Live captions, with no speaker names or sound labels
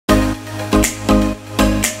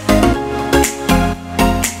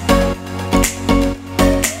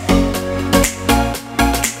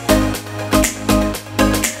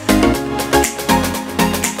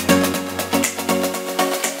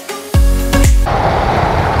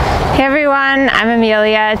Hey everyone, I'm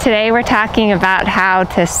Amelia. Today we're talking about how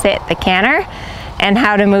to sit the canter and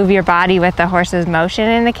how to move your body with the horse's motion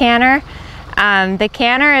in the canter. The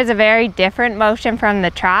canter is a very different motion from the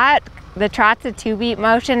trot. The trot's a 2-beat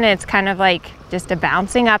motion. It's kind of like just a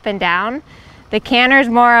bouncing up and down. The canter is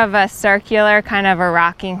more of a circular, kind of a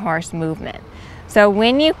rocking horse movement. So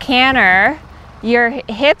when you canter, your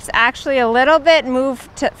hips actually a little bit move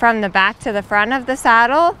from the back to the front of the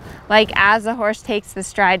saddle, like as the horse takes the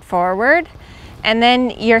stride forward. And then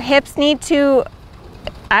your hips need to,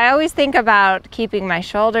 I always think about keeping my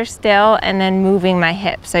shoulders still and then moving my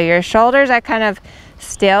hips. So your shoulders are kind of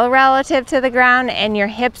still relative to the ground and your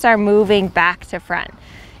hips are moving back to front.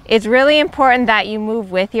 It's really important that you move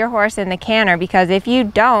with your horse in the canter, because if you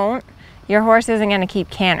don't, your horse isn't going to keep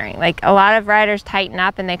cantering. Like a lot of riders tighten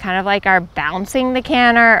up and they kind of like are bouncing the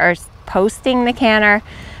canter or posting the canter.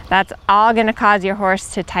 That's all going to cause your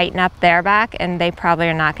horse to tighten up their back, and they probably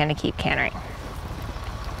are not going to keep cantering.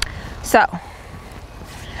 So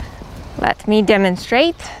let me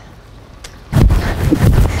demonstrate.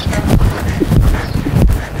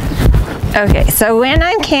 Okay, so when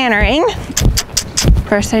I'm cantering,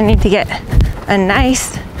 first I need to get a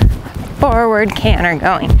nice forward canter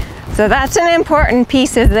going. So that's an important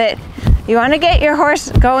piece, is that you want to get your horse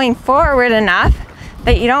going forward enough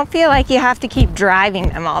that you don't feel like you have to keep driving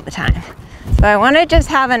them all the time. So I want to just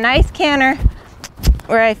have a nice canter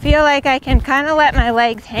where I feel like I can kind of let my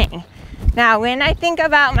legs hang. Now when I think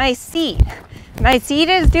about my seat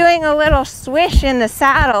is doing a little swish in the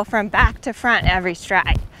saddle from back to front every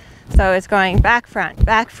stride. So it's going back, front,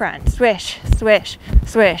 swish, swish,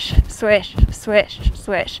 swish, swish, swish,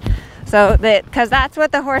 swish. So that, because that's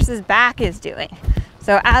what the horse's back is doing.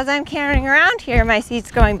 So as I'm cantering around here, my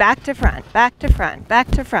seat's going back to front, back to front,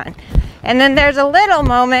 back to front. And then there's a little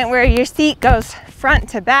moment where your seat goes front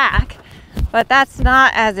to back, but that's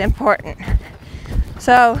not as important.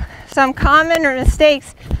 So some common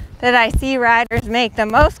mistakes that I see riders make, the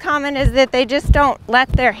most common is that they just don't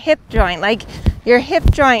let their hip joint, like your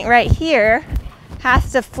hip joint right here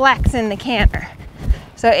has to flex in the canter.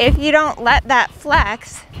 So if you don't let that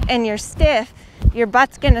flex and you're stiff, your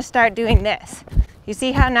butt's gonna start doing this. You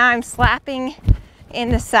see how now I'm slapping in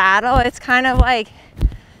the saddle? It's kind of like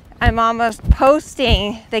I'm almost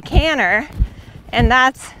posting the canter, and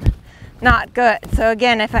that's not good. So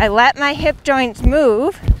again, if I let my hip joints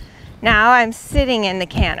move, now I'm sitting in the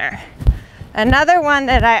canter. Another one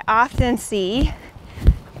that I often see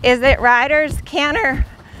is that riders canter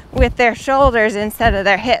with their shoulders instead of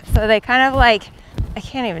their hips. So they kind of like, I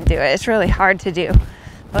can't even do it. It's really hard to do.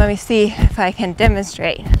 Let me see if I can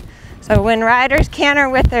demonstrate. So when riders canter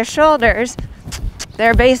with their shoulders,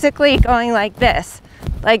 they're basically going like this.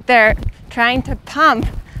 Like they're trying to pump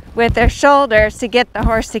with their shoulders to get the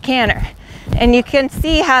horse to canter. And you can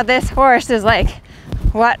see how this horse is like,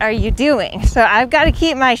 what are you doing? So I've got to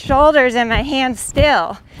keep my shoulders and my hands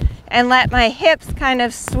still and let my hips kind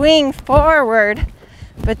of swing forward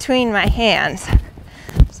between my hands.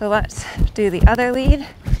 So let's do the other lead.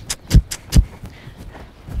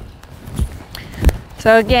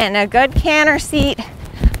 So again, a good canter seat,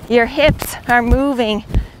 your hips are moving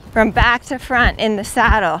from back to front in the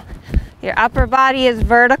saddle. Your upper body is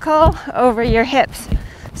vertical over your hips.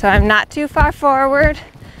 So I'm not too far forward,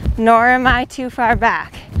 nor am I too far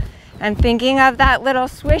back. I'm thinking of that little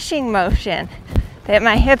swishing motion, that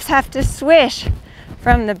my hips have to swish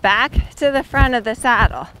from the back to the front of the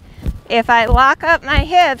saddle. If I lock up my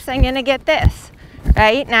hips, I'm gonna get this,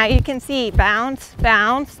 right? Now you can see bounce,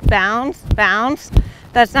 bounce, bounce, bounce.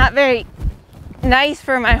 That's not very nice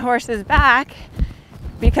for my horse's back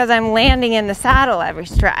because I'm landing in the saddle every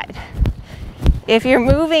stride. If you're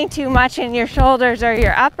moving too much in your shoulders or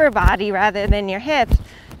your upper body rather than your hips,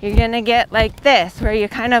 you're gonna get like this, where you're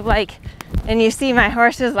kind of like, and you see my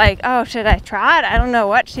horse is like, oh, should I trot? I don't know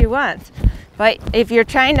what she wants. But if you're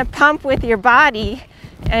trying to pump with your body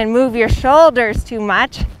and move your shoulders too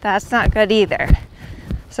much, that's not good either.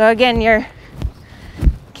 So again, your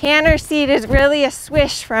canter seat is really a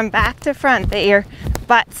swish from back to front, that your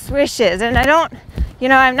butt swishes. And I don't, you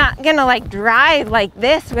know, I'm not gonna like drive like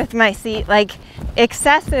this with my seat, like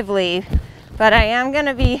excessively, but I am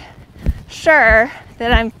gonna be sure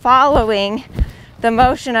that I'm following the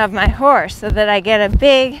motion of my horse so that I get a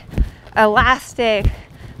big, elastic,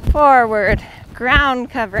 forward, ground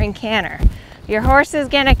covering canter. Your horse is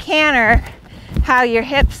gonna canter how your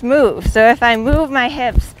hips move. So if I move my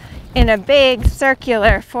hips in a big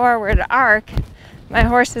circular forward arc, my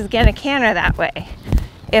horse is gonna canter that way.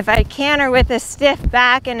 If I canter with a stiff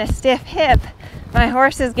back and a stiff hip, my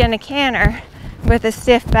horse is gonna canter with a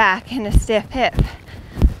stiff back and a stiff hip.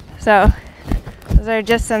 So Those are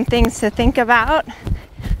just some things to think about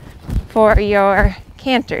for your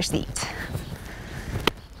canter seat.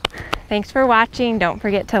 Thanks for watching. Don't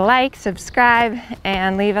forget to like, subscribe,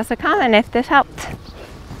 and leave us a comment if this helped.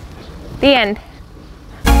 The end.